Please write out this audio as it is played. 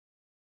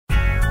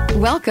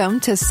Welcome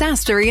to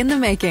SaaStory in the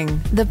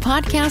Making, the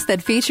podcast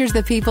that features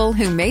the people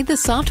who made the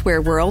software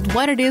world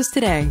what it is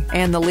today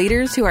and the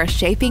leaders who are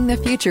shaping the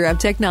future of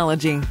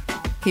technology.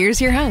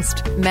 Here's your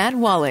host, Matt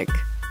Wallach.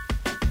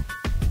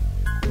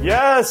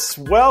 Yes,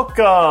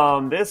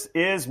 welcome. This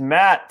is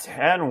Matt,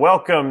 and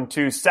welcome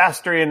to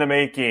SaaStory in the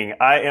Making.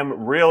 I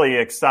am really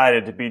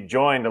excited to be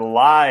joined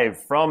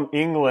live from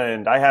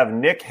England. I have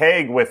Nick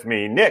Hague with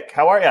me. Nick,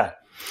 how are you?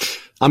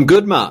 I'm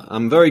good, Matt.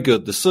 I'm very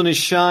good. The sun is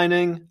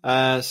shining,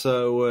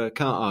 so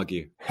can't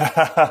argue.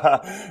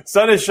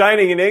 Sun is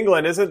shining in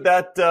England. Isn't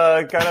that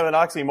kind of an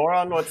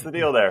oxymoron? What's the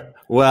deal there?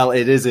 Well,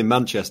 it is in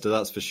Manchester,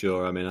 that's for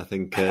sure. I mean, I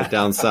think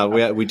down south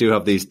we do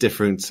have these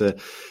different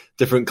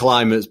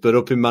climates, but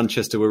up in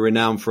Manchester we're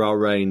renowned for our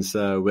rain.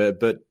 So,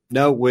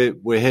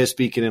 we're here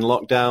speaking in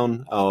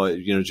lockdown,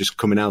 or just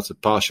coming out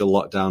of partial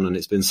lockdown, and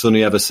it's been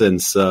sunny ever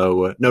since.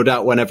 So, no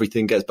doubt when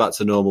everything gets back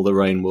to normal, the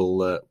rain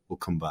will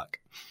come back.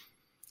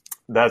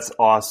 That's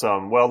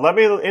awesome. Well, let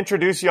me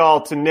introduce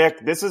y'all to Nick.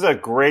 This is a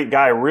great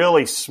guy,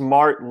 really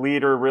smart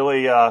leader,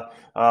 really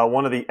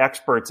one of the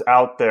experts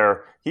out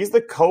there. He's the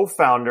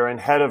co-founder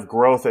and head of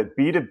growth at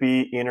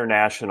B2B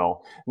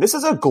International. This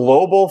is a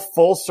global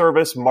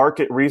full-service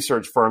market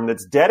research firm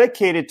that's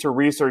dedicated to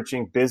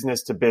researching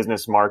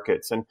business-to-business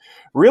markets. And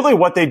really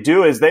what they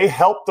do is they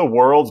help the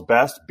world's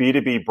best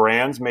B2B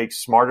brands make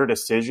smarter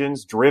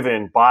decisions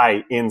driven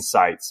by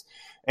insights.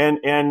 And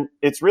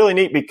it's really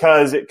neat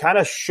because it kind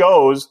of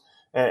shows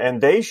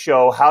and they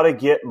show how to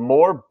get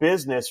more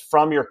business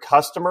from your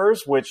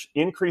customers, which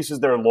increases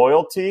their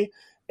loyalty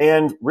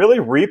and really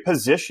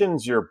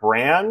repositions your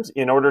brand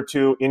in order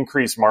to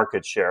increase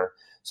market share.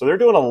 So they're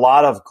doing a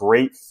lot of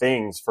great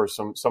things for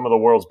some of the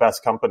world's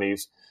best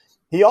companies.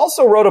 He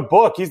also wrote a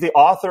book. He's the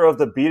author of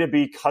the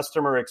B2B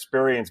Customer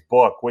Experience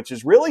book, which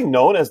is really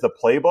known as the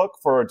playbook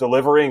for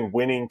delivering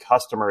winning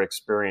customer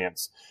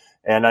experience.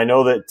 And I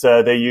know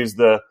that they use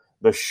the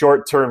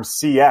short-term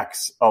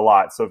CX a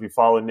lot. So if you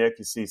follow Nick,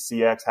 you see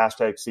CX,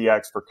 hashtag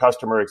CX for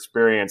customer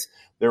experience.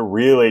 They're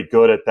really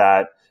good at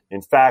that.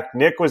 In fact,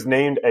 Nick was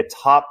named a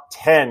top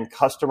 10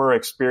 customer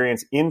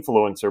experience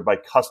influencer by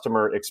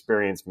Customer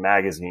Experience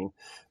Magazine,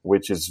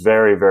 which is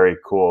very, very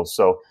cool.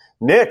 So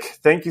Nick,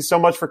 thank you so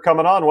much for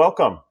coming on.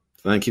 Welcome.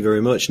 Thank you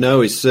very much. No,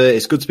 it's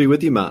good to be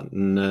with you, Matt.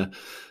 And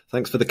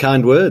thanks for the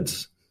kind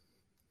words.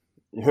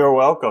 You're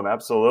welcome.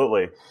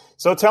 Absolutely.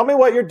 So tell me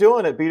what you're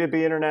doing at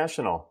B2B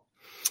International.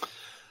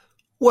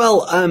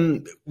 Well,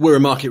 we're a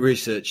market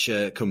research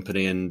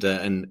company,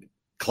 and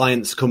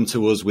clients come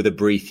to us with a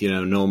brief.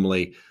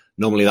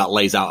 Normally that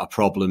lays out a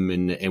problem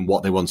in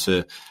what they want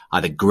to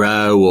either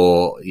grow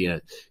or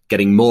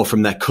getting more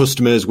from their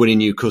customers, winning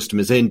new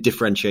customers in,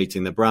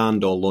 differentiating the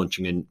brand, or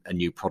launching a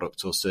new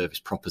product or service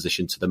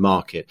proposition to the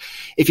market.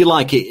 If you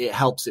like, it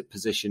helps it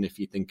position. If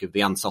you think of the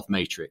Ansoff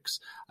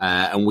matrix,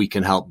 and we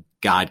can help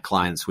guide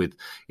clients with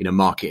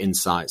market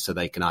insights so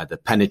they can either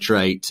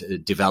penetrate,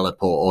 develop,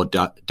 or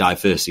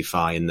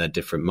diversify in their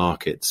different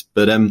markets.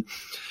 But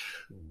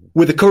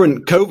with the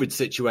current COVID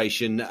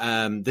situation,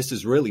 this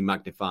has really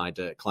magnified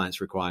clients'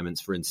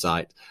 requirements for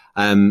insight,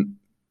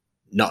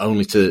 not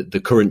only to the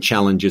current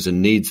challenges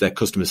and needs their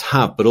customers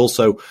have, but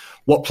also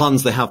what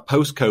plans they have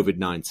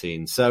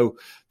post-COVID-19, so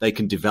they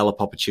can develop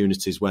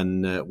opportunities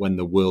when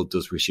the world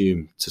does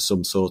resume to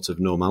some sort of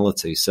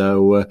normality.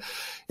 So,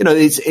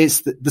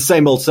 it's the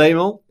same old,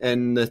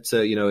 and that,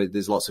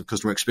 there's lots of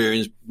customer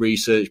experience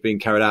research being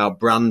carried out,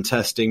 brand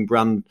testing,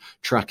 brand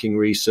tracking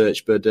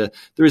research, but there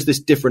is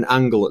this different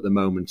angle at the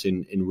moment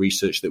in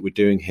research that we're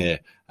doing here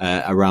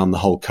around the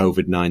whole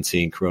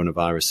COVID-19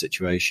 coronavirus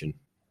situation.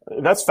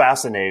 That's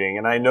fascinating.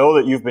 And I know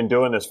that you've been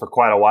doing this for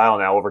quite a while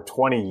now, over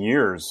 20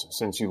 years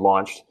since you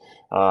launched.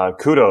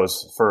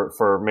 Kudos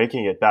for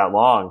making it that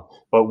long.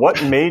 But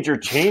what major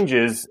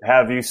changes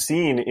have you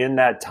seen in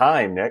that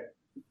time, Nick?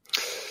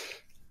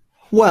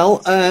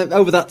 Well,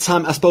 over that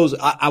time, I suppose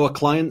our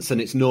clients, and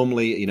it's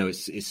normally,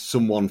 it's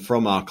someone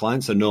from our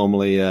clients, so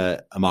normally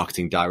a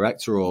marketing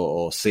director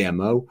or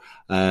CMO,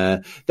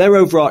 their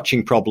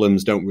overarching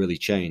problems don't really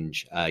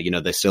change.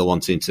 They're still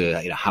wanting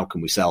to, how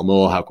can we sell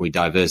more? How can we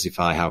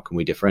diversify? How can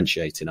we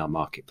differentiate in our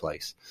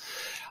marketplace?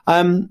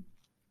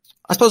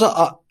 I suppose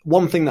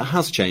one thing that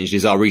has changed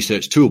is our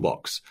research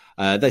toolbox.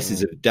 This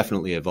has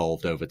definitely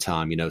evolved over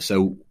time,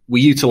 so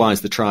we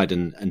utilize the tried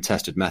and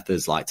tested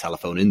methods like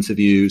telephone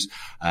interviews,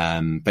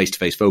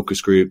 face-to-face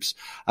focus groups.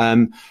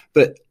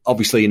 But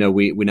obviously,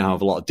 we now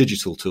have a lot of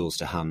digital tools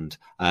to hand,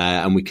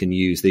 and we can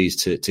use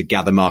these to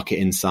gather market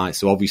insights.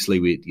 So obviously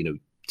we,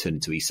 turn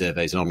into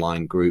e-surveys and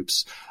online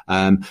groups,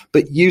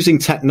 but using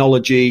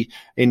technology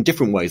in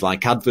different ways,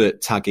 like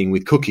advert tagging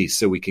with cookies,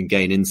 so we can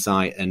gain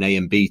insight and A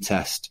and B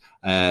test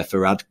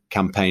for ad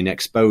campaign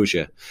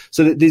exposure.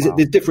 So there's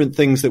different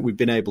things that we've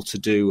been able to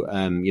do,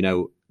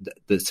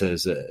 that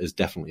has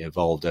definitely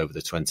evolved over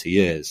the 20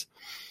 years.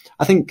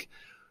 I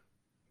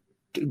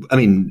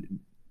mean,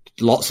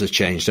 lots has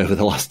changed over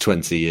the last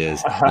 20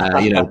 years.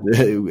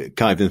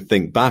 Can't even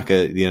think back.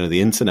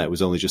 The internet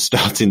was only just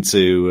starting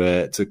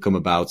to come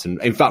about.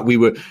 And in fact,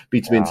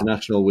 B2B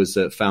International was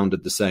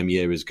founded the same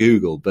year as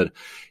Google. But,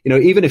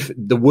 even if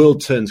the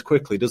world turns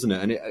quickly, doesn't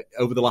it? And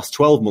over the last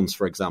 12 months,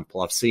 for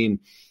example, I've seen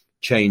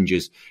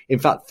changes. In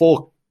fact,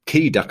 4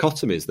 key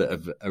dichotomies that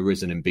have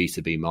arisen in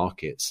B2B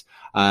markets.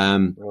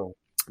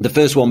 The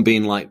first one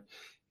being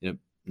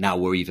now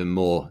we're even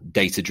more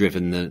data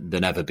driven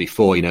than ever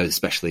before,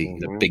 especially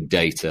big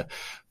data.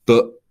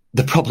 But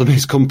the problem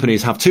is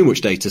companies have too much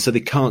data, so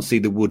they can't see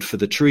the wood for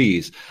the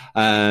trees.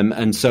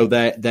 And so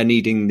they're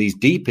needing these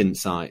deep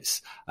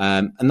insights.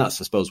 And that's,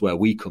 I suppose, where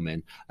we come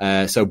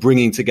in. So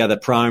bringing together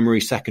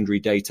primary, secondary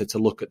data to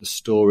look at the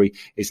story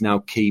is now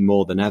key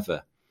more than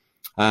ever.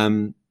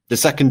 The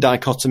second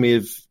dichotomy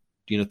of,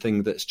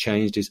 thing that's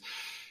changed is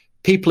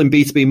people in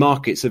B2B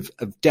markets have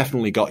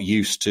definitely got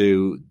used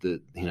to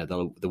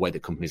the way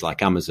that companies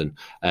like Amazon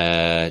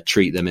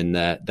treat them in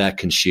their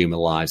consumer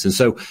lives. And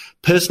so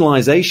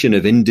personalization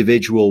of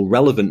individual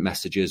relevant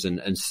messages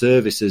and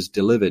services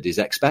delivered is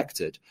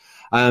expected.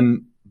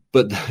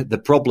 But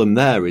the problem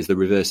there is the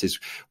reverse is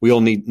we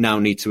all now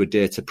need to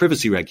adhere to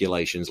privacy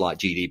regulations like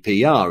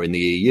GDPR in the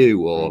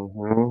EU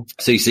or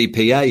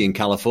CCPA in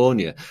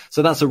California.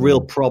 So that's a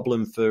real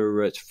problem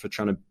for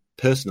trying to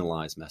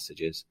personalize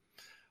messages.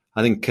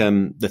 I think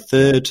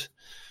the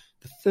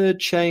third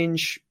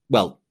change,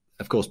 well,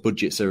 of course,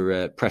 budgets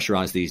are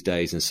pressurized these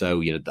days. And so,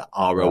 the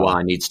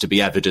ROI needs to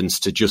be evidence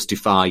to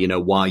justify,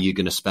 why you're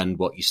going to spend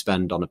what you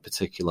spend on a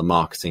particular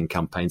marketing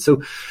campaign.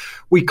 So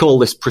we call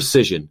this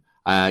precision,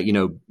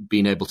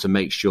 being able to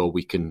make sure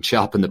we can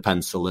sharpen the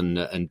pencil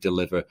and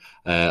deliver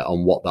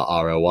on what the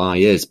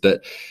ROI is.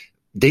 But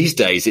these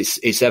days,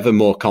 it's ever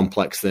more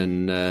complex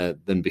than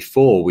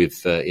before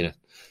with,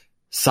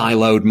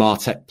 siloed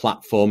MarTech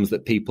platforms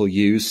that people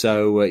use.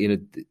 So,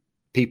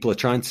 people are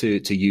trying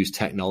to use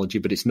technology,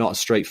 but it's not as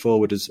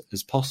straightforward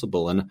as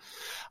possible. And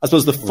I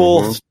suppose the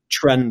fourth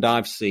trend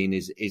I've seen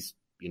is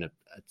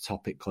a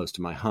topic close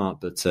to my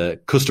heart, but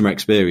customer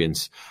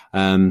experience.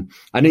 And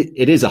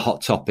it is a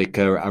hot topic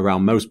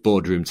around most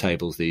boardroom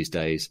tables these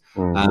days.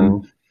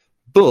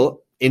 But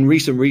in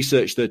recent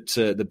research that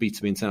the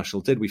B2B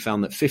International did, we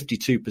found that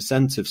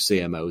 52% of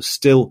CMOs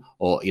still,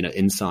 or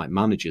insight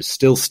managers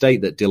still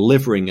state that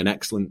delivering an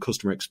excellent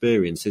customer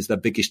experience is their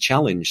biggest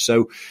challenge.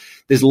 So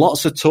there's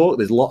lots of talk,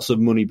 there's lots of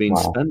money being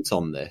spent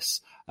on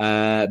this,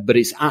 but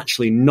it's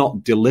actually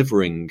not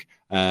delivering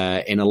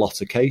in a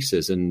lot of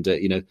cases. And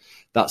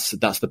that's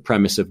the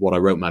premise of what I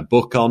wrote my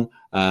book on.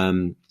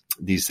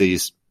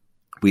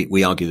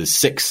 We argue there's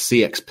 6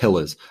 CX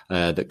pillars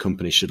that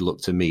companies should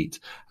look to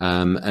meet,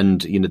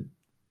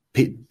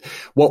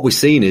 what we're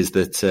seeing is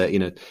that,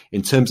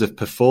 in terms of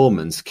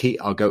performance,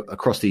 I'll go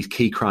across these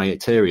key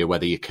criteria,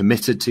 whether you're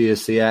committed to your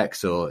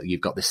CX or you've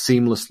got this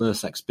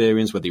seamlessness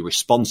experience, whether you're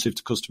responsive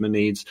to customer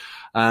needs.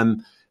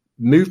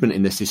 Movement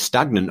in this is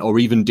stagnant or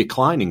even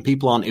declining.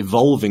 People aren't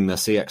evolving their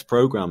CX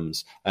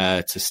programs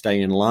to stay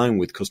in line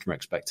with customer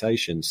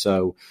expectations.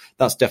 So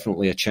that's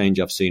definitely a change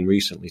I've seen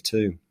recently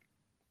too.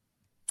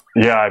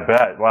 Yeah, I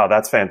bet. Wow,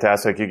 that's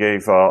fantastic. You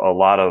gave a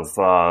lot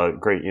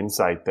of great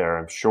insight there.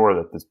 I'm sure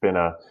that there's been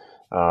a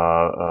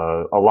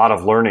lot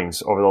of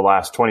learnings over the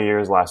last 20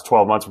 years, last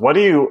 12 months. What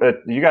do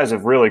you guys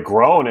have really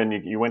grown,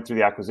 and you went through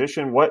the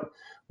acquisition. What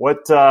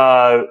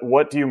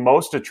do you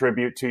most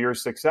attribute to your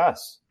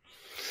success?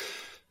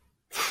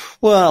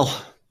 Well,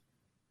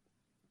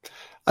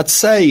 I'd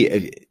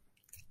say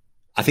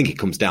I think it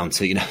comes down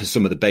to,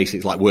 some of the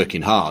basics like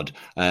working hard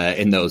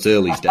in those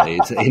early days.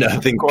 I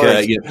think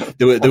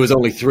there was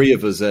only 3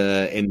 of us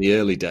in the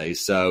early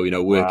days. So,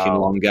 working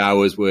long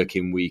hours,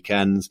 working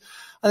weekends.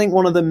 I think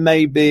one of them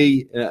may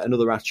be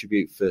another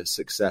attribute for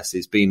success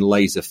is being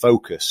laser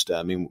focused.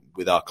 I mean,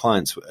 with our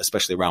clients,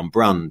 especially around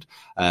brand,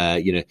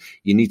 you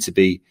need to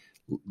be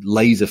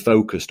laser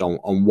focused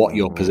on what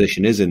your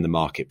position is in the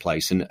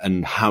marketplace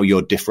and how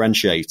you're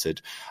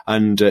differentiated.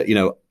 And,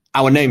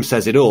 our name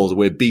says it all.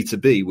 We're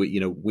B2B.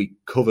 We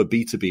cover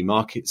B2B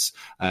markets.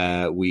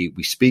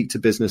 We speak to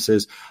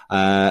businesses,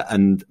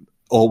 and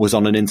always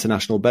on an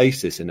international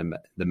basis in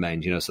the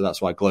main, so that's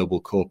why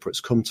global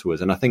corporates come to us.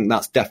 And I think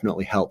that's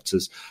definitely helped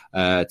us,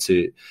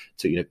 to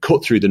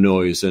cut through the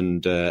noise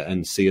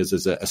and see us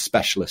as a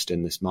specialist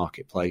in this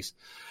marketplace.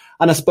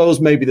 And I suppose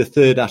maybe the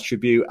third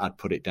attribute, I'd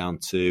put it down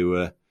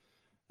to,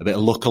 a bit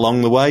of luck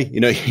along the way.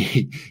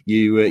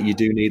 You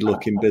do need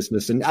luck in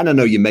business, and I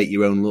know you make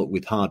your own luck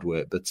with hard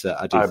work, but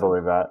I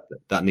believe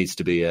that needs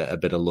to be a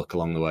bit of luck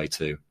along the way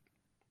too.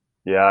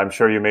 Yeah, I'm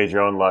sure you made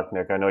your own luck,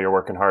 Nick. I know you're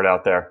working hard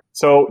out there.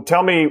 So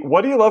tell me,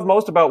 what do you love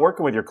most about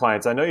working with your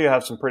clients? I know you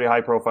have some pretty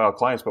high profile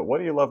clients, but what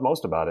do you love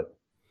most about it?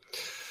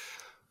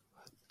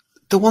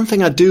 The one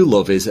thing I do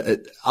love is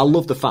I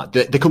love the fact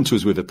that they come to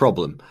us with a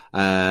problem,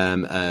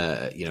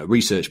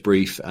 research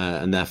brief,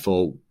 and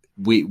therefore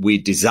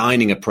we're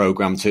designing a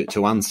program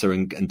to answer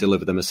and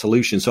deliver them a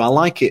solution. So I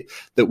like it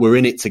that we're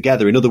in it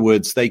together. In other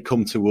words, they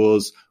come to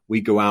us,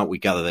 we go out, we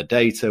gather their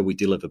data, we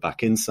deliver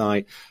back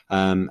insight,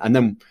 and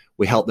then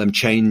we help them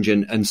change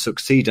and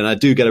succeed. And I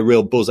do get a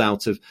real buzz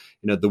out of,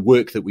 the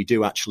work that we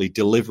do actually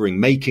delivering,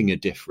 making a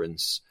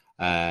difference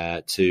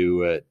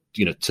to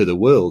the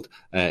world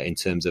in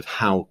terms of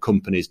how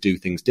companies do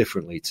things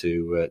differently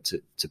to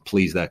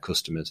please their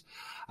customers.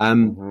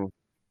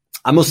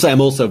 I must say I'm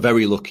also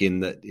very lucky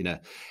in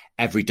that,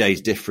 every day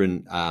is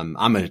different.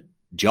 I'm a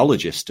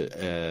geologist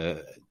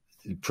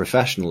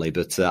professionally,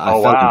 but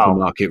I fell into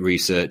market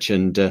research,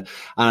 and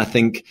I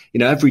think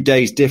every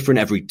day is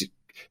different.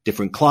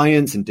 Different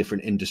clients and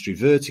different industry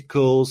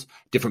verticals,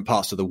 different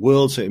parts of the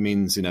world. So it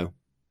means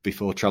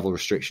before travel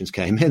restrictions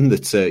came in,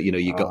 that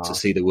you got to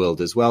see the world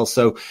as well.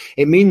 So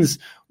it means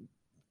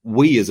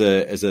we as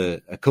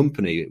a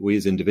company, we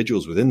as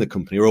individuals within the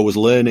company are always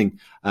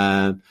learning.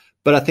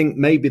 But I think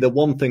maybe the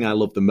one thing I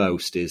love the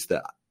most is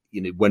that,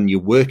 when you're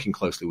working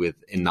closely with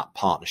in that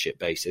partnership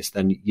basis,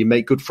 then you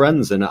make good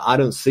friends. And I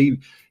don't see,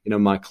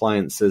 my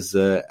clients as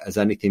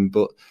anything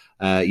but,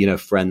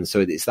 friends.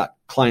 So it's that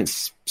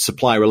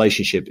client-supply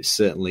relationship. It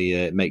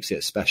certainly makes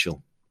it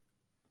special.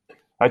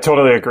 I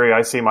totally agree.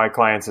 I see my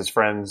clients as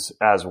friends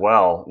as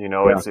well.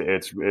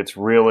 It's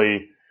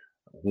really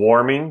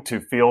warming to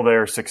feel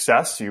their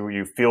success.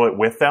 You feel it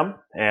with them,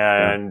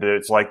 and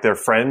it's like they're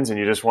friends, and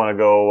you just want to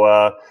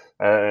go,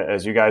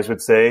 as you guys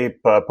would say,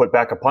 put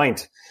back a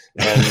pint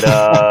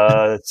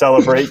and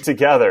celebrate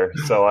together.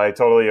 So I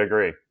totally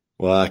agree.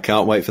 Well, I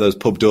can't wait for those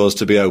pub doors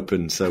to be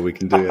open so we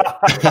can do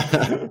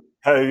it.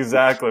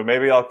 Exactly.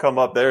 Maybe I'll come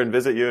up there and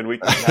visit you, and we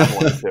can have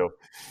one too.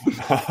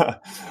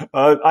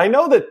 I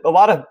know that a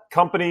lot of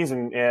companies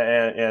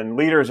and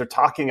leaders are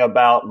talking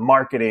about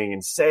marketing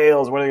and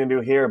sales. What are they going to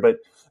do here? But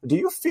do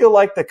you feel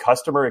like the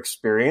customer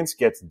experience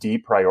gets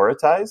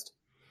deprioritized?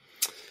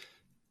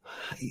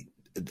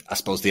 I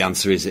suppose the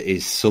answer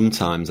is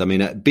sometimes. I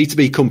mean,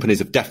 B2B companies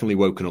have definitely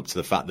woken up to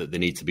the fact that they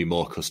need to be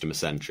more customer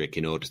centric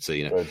in order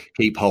to,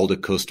 keep hold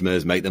of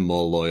customers, make them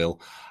more loyal.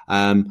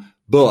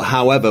 But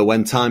however,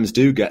 when times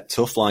do get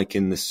tough, like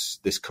in this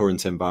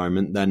current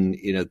environment, then,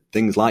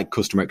 things like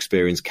customer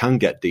experience can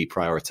get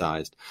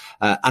deprioritized.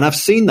 And I've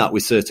seen that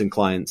with certain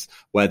clients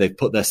where they've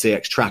put their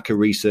CX tracker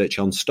research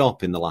on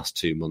stop in the last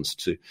 2 months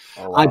to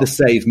either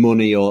save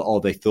money or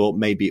they thought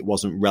maybe it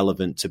wasn't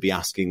relevant to be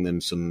asking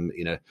them some,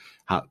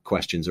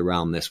 questions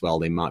around this while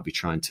they might be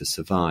trying to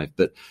survive.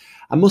 But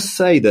I must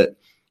say that,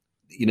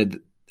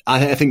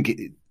 I think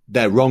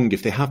they're wrong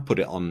if they have put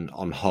it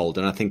on hold.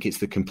 And I think it's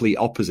the complete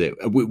opposite.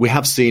 We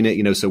have seen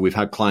it, so we've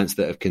had clients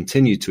that have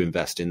continued to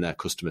invest in their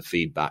customer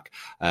feedback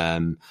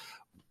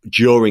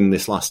during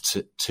this last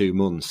 2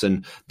 months.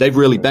 And they've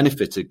really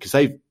benefited because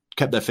they've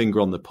kept their finger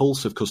on the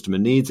pulse of customer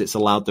needs. It's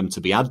allowed them to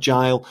be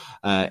agile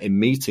in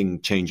meeting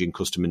changing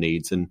customer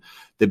needs. And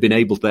they've been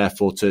able,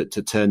 therefore, to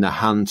turn their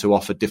hand to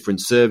offer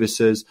different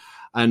services.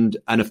 And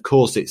of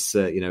course, it's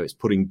it's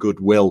putting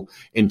goodwill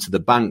into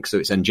the bank, so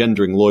it's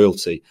engendering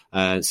loyalty.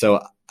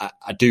 So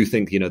I do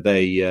think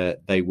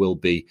they will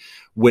be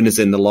winners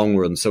in the long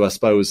run. So I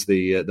suppose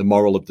the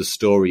moral of the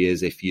story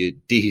is if you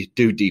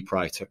do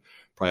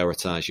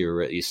deprioritize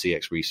your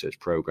CX research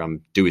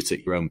program, do it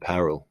at your own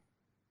peril.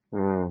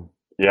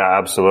 Yeah,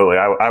 absolutely.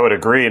 I would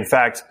agree. In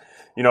fact,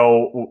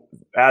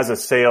 as a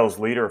sales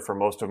leader for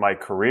most of my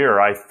career,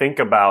 I think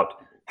about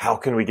how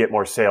can we get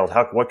more sales?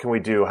 What can we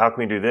do? How can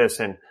we do this?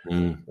 And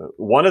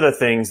one of the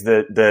things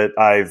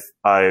that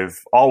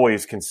I've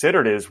always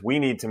considered is we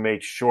need to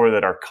make sure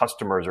that our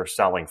customers are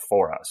selling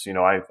for us.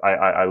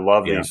 I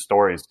love these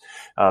stories.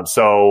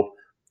 So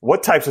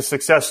what types of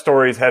success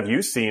stories have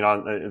you seen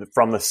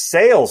from the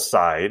sales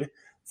side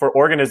for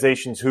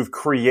organizations who've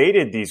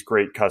created these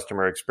great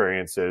customer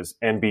experiences,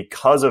 and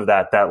because of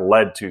that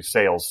led to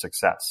sales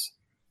success?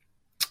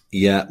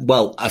 Yeah,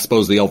 well, I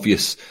suppose the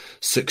obvious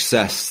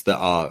success that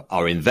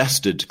our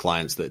invested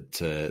clients that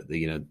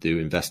do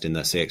invest in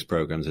their CX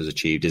programs has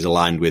achieved is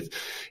aligned with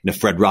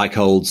Fred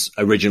Reichhold's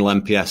original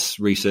NPS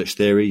research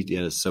theory.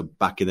 So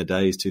back in the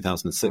days,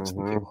 2006, I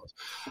think it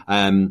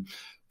was,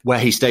 where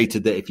he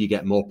stated that if you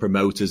get more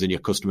promoters in your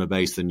customer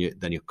base, then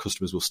your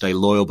customers will stay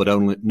loyal. But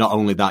not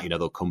only that,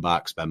 they'll come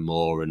back, spend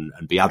more, and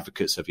be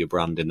advocates of your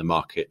brand in the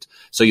market.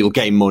 So you'll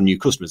gain more new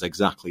customers,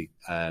 exactly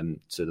to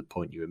the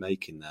point you were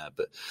making there.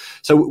 But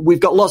so we've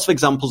got lots of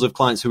examples of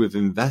clients who have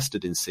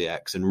invested in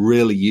CX and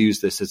really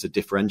used this as a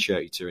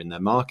differentiator in their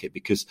market,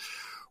 because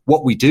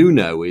what we do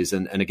know is,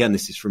 and again,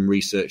 this is from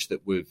research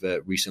that we've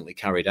recently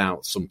carried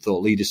out, some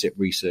thought leadership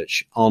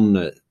research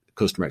on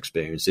customer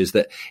experience, is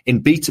that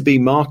in B2B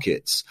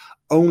markets,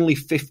 only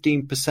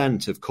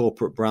 15% of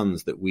corporate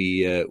brands that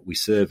we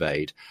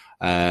surveyed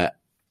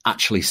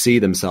actually see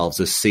themselves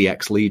as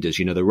CX leaders.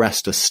 The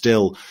rest are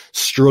still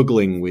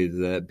struggling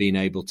with being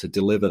able to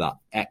deliver that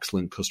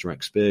excellent customer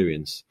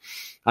experience.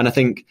 And I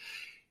think,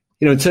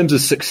 in terms of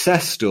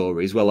success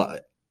stories, well,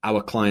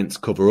 our clients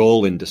cover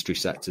all industry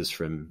sectors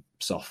from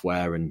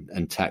software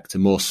and tech to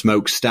more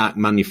smokestack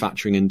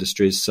manufacturing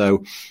industries.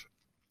 So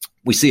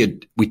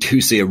we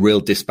do see a real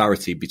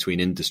disparity between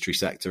industry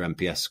sector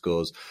NPS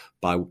scores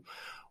by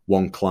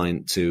one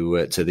client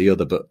to the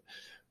other. But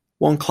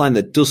one client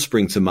that does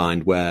spring to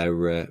mind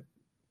where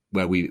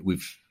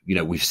we've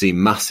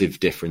seen massive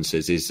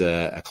differences is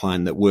a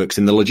client that works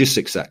in the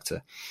logistics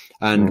sector,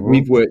 and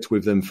we've worked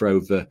with them for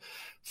over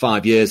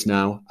 5 years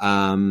now.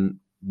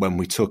 When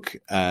we took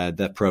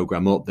their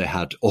program up, they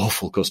had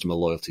awful customer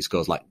loyalty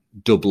scores, like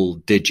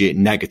double-digit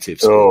negative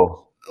scores.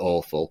 Oh.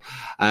 Awful.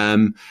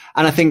 And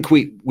I think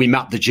we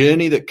mapped the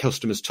journey that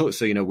customers took.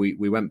 So,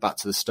 we went back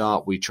to the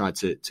start. We tried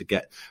to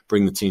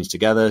bring the teams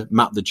together,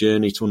 map the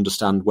journey to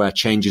understand where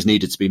changes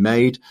needed to be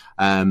made.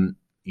 On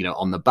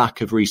the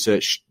back of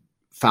research,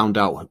 found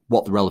out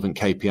what the relevant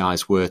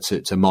KPIs were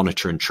to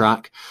monitor and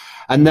track,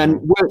 and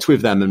then worked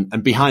with them.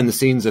 And behind the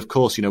scenes, of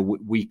course,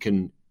 we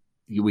can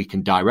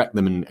direct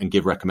them and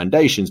give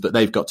recommendations, but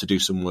they've got to do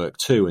some work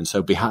too. And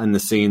so behind the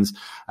scenes,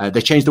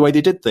 they changed the way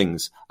they did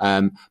things,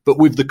 but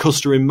with the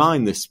customer in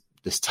mind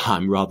this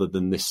time, rather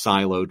than this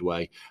siloed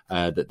way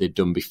that they'd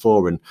done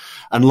before. And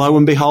lo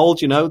and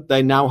behold,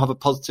 they now have a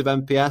positive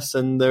NPS,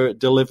 and they're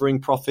delivering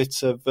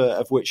profits of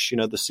which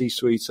the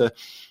C-suite are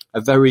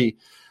very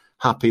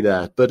happy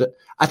there. But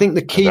I think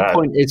the key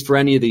point is for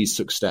any of these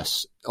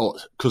success or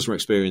customer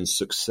experience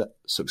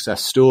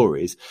success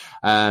stories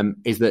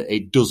is that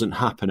it doesn't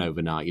happen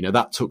overnight.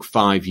 That took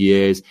 5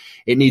 years.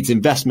 It needs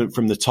investment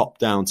from the top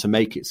down to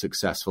make it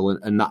successful.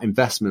 And that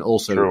investment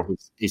also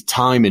is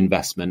time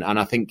investment. And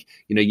I think,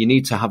 you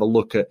need to have a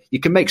look at, you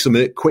can make some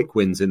quick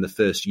wins in the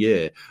first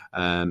year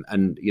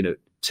and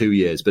 2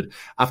 years. But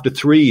after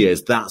 3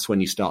 years, that's when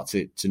you start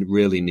to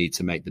really need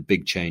to make the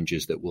big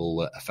changes that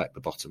will affect the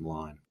bottom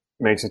line.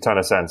 Makes a ton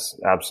of sense.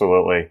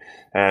 Absolutely.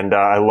 And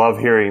I love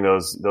hearing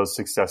those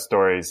success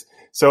stories.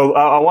 So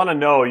I want to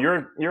know,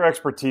 your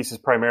expertise is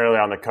primarily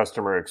on the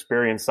customer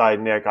experience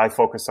side, Nick. I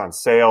focus on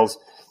sales.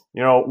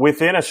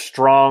 Within a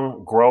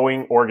strong,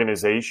 growing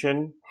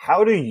organization,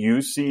 how do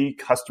you see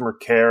customer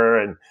care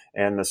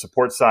and the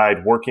support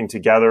side working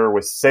together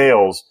with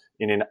sales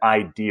in an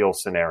ideal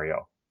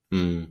scenario?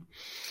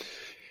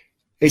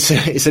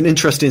 It's an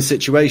interesting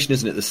situation,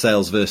 isn't it? The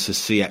sales versus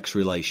CX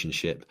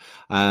relationship.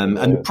 And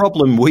the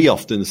problem we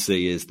often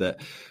see is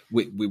that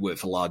we work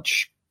for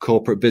large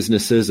corporate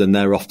businesses, and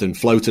they're often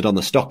floated on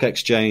the stock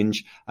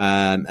exchange.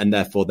 And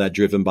therefore they're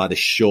driven by this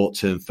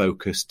short-term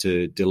focus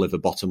to deliver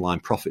bottom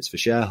line profits for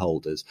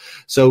shareholders.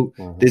 So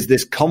there's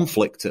this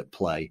conflict at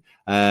play.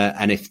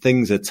 And if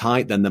things are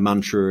tight, then the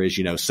mantra is,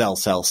 sell,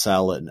 sell,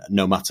 sell, and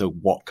no matter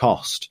what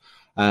cost.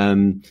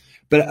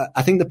 But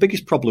I think the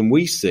biggest problem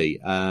we see,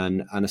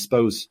 and I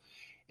suppose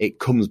it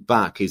comes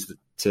back is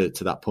to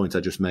that point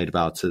I just made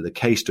about the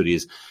case study,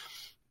 is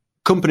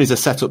companies are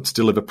set up to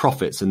deliver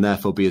profits and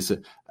therefore be as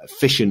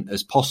efficient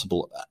as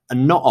possible,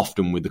 and not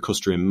often with the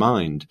customer in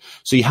mind.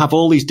 So you have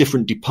all these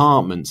different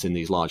departments in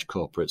these large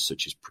corporates,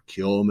 such as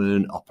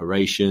procurement,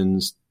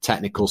 operations,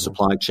 technical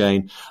supply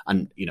chain,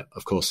 and,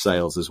 of course,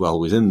 sales as well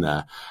within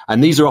there.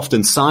 And these are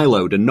often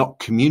siloed and not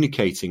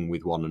communicating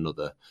with one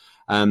another.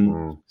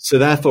 So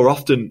therefore,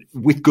 often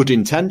with good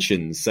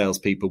intentions,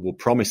 salespeople will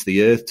promise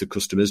the earth to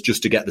customers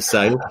just to get the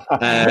sale.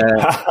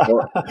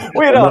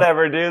 We don't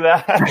ever do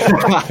that.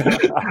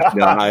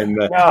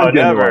 No,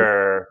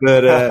 never.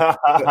 But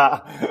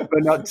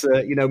not,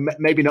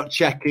 maybe not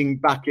checking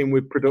back in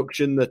with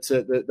production that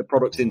the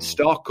product's in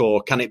stock,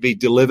 or can it be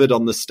delivered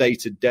on the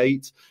stated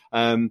date?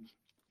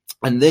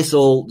 And this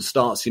all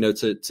starts,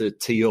 to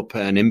tee up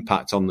an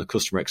impact on the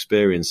customer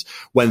experience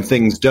when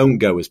things don't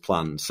go as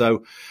planned.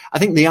 So I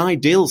think the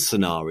ideal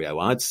scenario,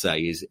 I'd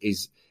say,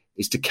 is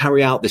to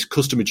carry out this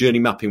customer journey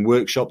mapping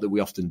workshop that we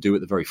often do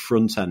at the very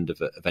front end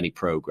of any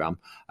program,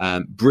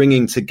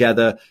 bringing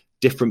together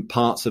different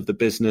parts of the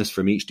business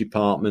from each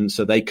department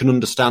so they can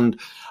understand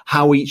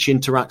how each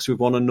interacts with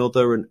one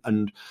another.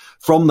 And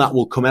from that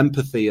will come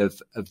empathy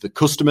of the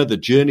customer, the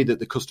journey that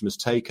the customers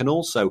take, and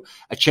also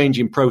a change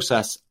in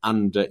process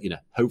and,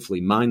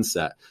 hopefully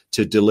mindset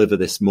to deliver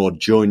this more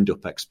joined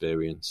up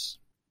experience.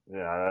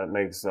 Yeah, that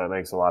makes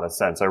a lot of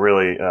sense. I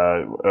really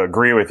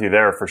agree with you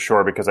there for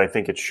sure, because I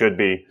think it should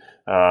be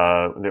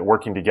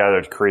working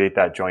together to create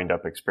that joined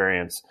up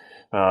experience.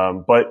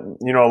 But,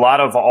 a lot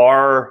of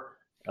our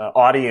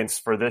audience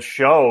for this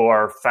show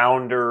are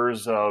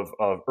founders of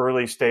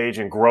early stage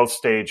and growth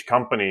stage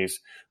companies.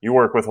 You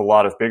work with a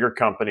lot of bigger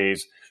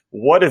companies.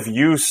 What have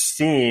you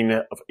seen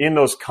in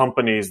those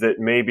companies that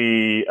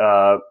maybe,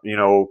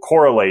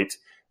 correlate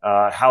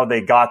how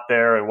they got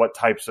there and what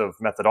types of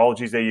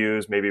methodologies they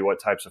use, maybe what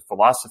types of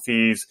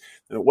philosophies?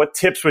 What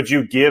tips would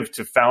you give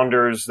to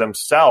founders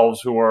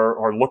themselves who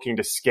are looking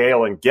to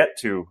scale and get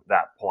to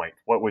that point?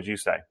 What would you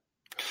say?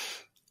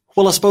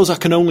 Well, I suppose I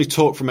can only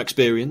talk from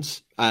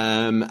experience,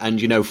 and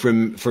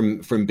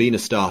from being a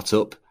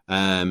startup,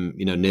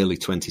 nearly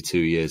 22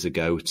 years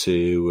ago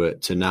to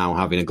now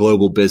having a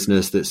global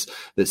business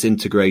that's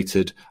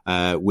integrated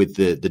with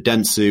the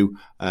Dentsu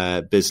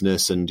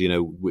business, and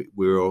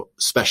we're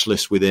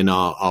specialists within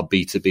our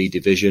B2B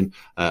division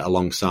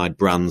alongside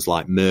brands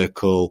like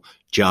Merkle,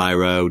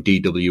 Gyro,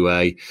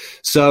 DWA.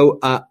 So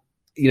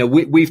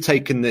we've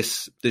taken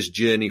this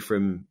journey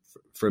from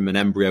an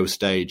embryo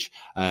stage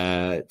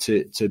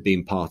to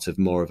being part of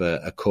more of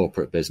a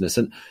corporate business.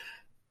 And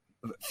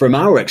from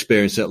our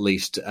experience, at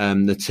least,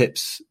 the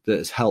tips that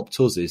has helped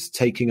us is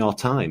taking our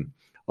time.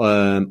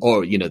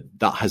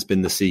 That has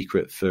been the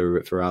secret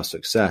for our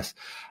success.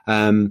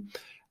 And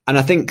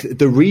I think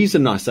the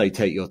reason I say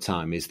take your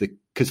time is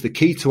because the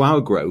key to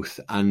our growth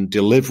and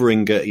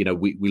delivering,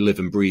 we live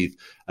and breathe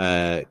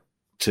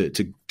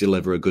to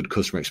deliver a good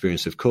customer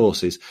experience, of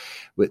course, is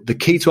the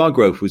key to our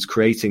growth was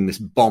creating this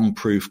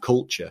bomb-proof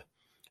culture.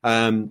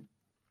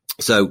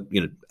 So,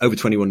 over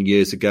 21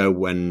 years ago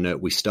when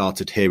we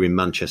started here in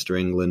Manchester,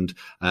 England,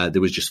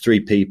 there was just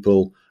 3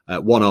 people,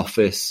 1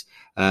 office.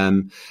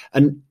 And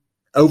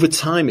over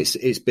time,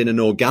 it's been an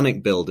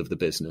organic build of the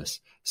business.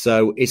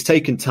 So it's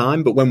taken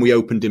time, but when we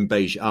opened in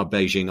our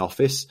Beijing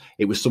office,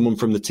 it was someone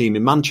from the team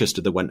in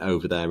Manchester that went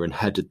over there and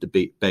headed the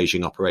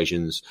Beijing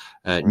operations,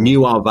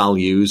 knew our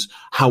values,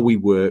 how we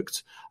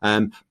worked.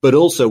 But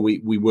also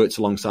we worked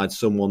alongside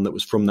someone that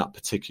was from that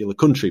particular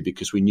country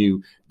because we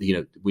knew,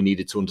 we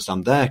needed to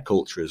understand their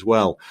culture as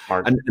well.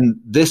 And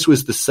this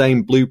was the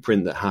same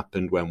blueprint that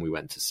happened when we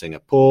went to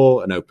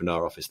Singapore and opened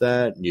our office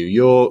there, New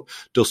York,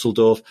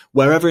 Dusseldorf,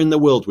 wherever in the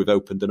world we've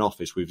opened an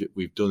office,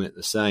 we've done it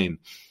the same.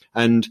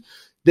 And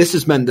this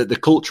has meant that the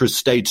culture has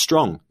stayed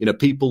strong.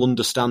 People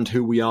understand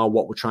who we are,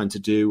 what we're trying to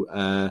do.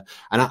 And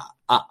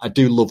I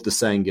do love the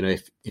saying,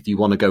 if you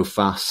want to go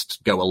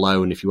fast, go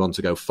alone. If you want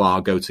to go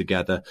far, go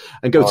together.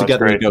 And go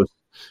together and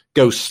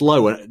go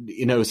slow.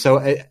 So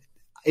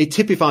it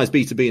typifies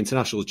B2B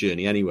International's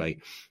journey anyway.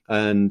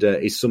 And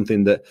it's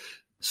something that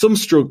some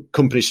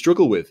companies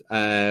struggle with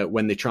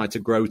when they try to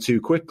grow too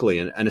quickly,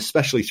 and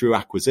especially through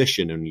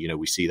acquisition. And,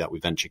 we see that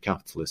with venture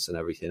capitalists and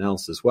everything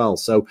else as well.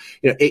 So,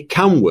 it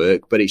can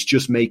work, but it's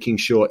just making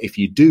sure if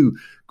you do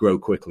grow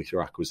quickly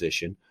through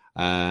acquisition,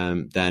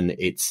 then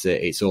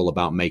it's all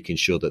about making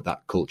sure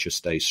that culture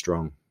stays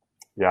strong.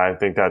 Yeah, I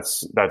think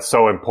that's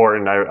so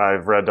important.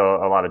 I've read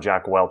a lot of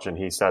Jack Welch, and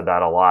he said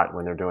that a lot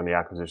when they're doing the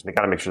acquisition. They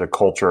got to make sure the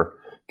culture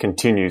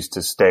continues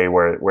to stay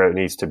where it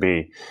needs to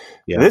be.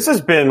 Yeah. This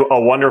has been a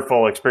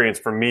wonderful experience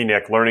for me,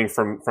 Nick, learning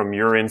from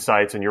your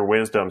insights and your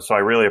wisdom. So I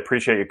really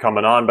appreciate you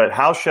coming on. But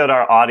how should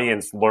our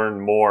audience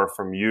learn more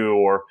from you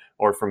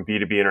or from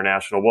B2B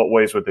International? What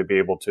ways would they be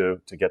able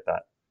to get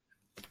that?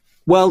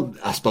 Well,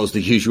 I suppose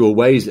the usual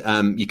ways.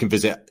 You can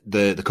visit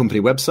the company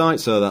website.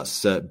 So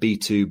that's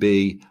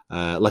B2B,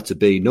 letter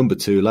B, number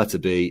 2, letter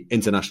B,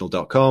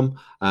 international.com.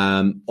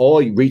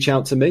 Or you reach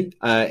out to me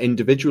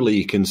individually.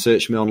 You can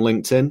search me on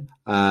LinkedIn.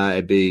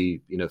 It'd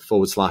be,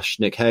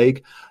 /Nick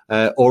Hague,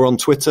 or on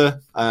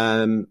Twitter,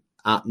 at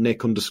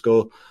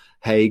Nick_Hague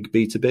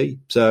B2B.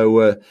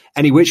 So,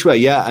 any which way.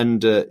 Yeah.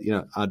 And,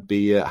 I'd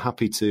be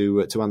happy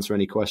to answer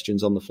any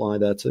questions on the fly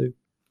there too.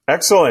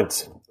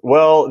 Excellent.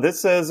 Well,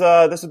 this has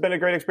been a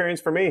great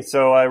experience for me.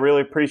 So I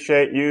really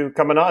appreciate you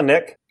coming on,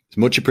 Nick. It's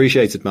much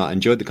appreciated, Matt.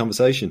 Enjoyed the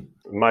conversation.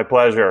 My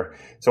pleasure.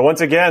 So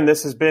once again,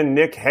 this has been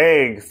Nick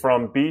Hague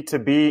from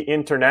B2B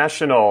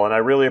International, and I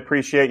really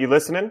appreciate you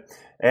listening.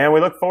 And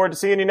we look forward to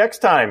seeing you next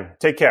time.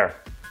 Take care.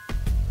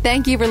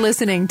 Thank you for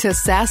listening to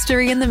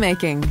SaaStory in the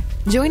Making.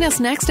 Join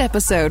us next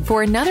episode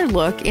for another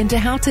look into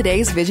how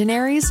today's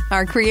visionaries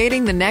are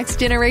creating the next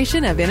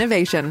generation of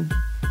innovation.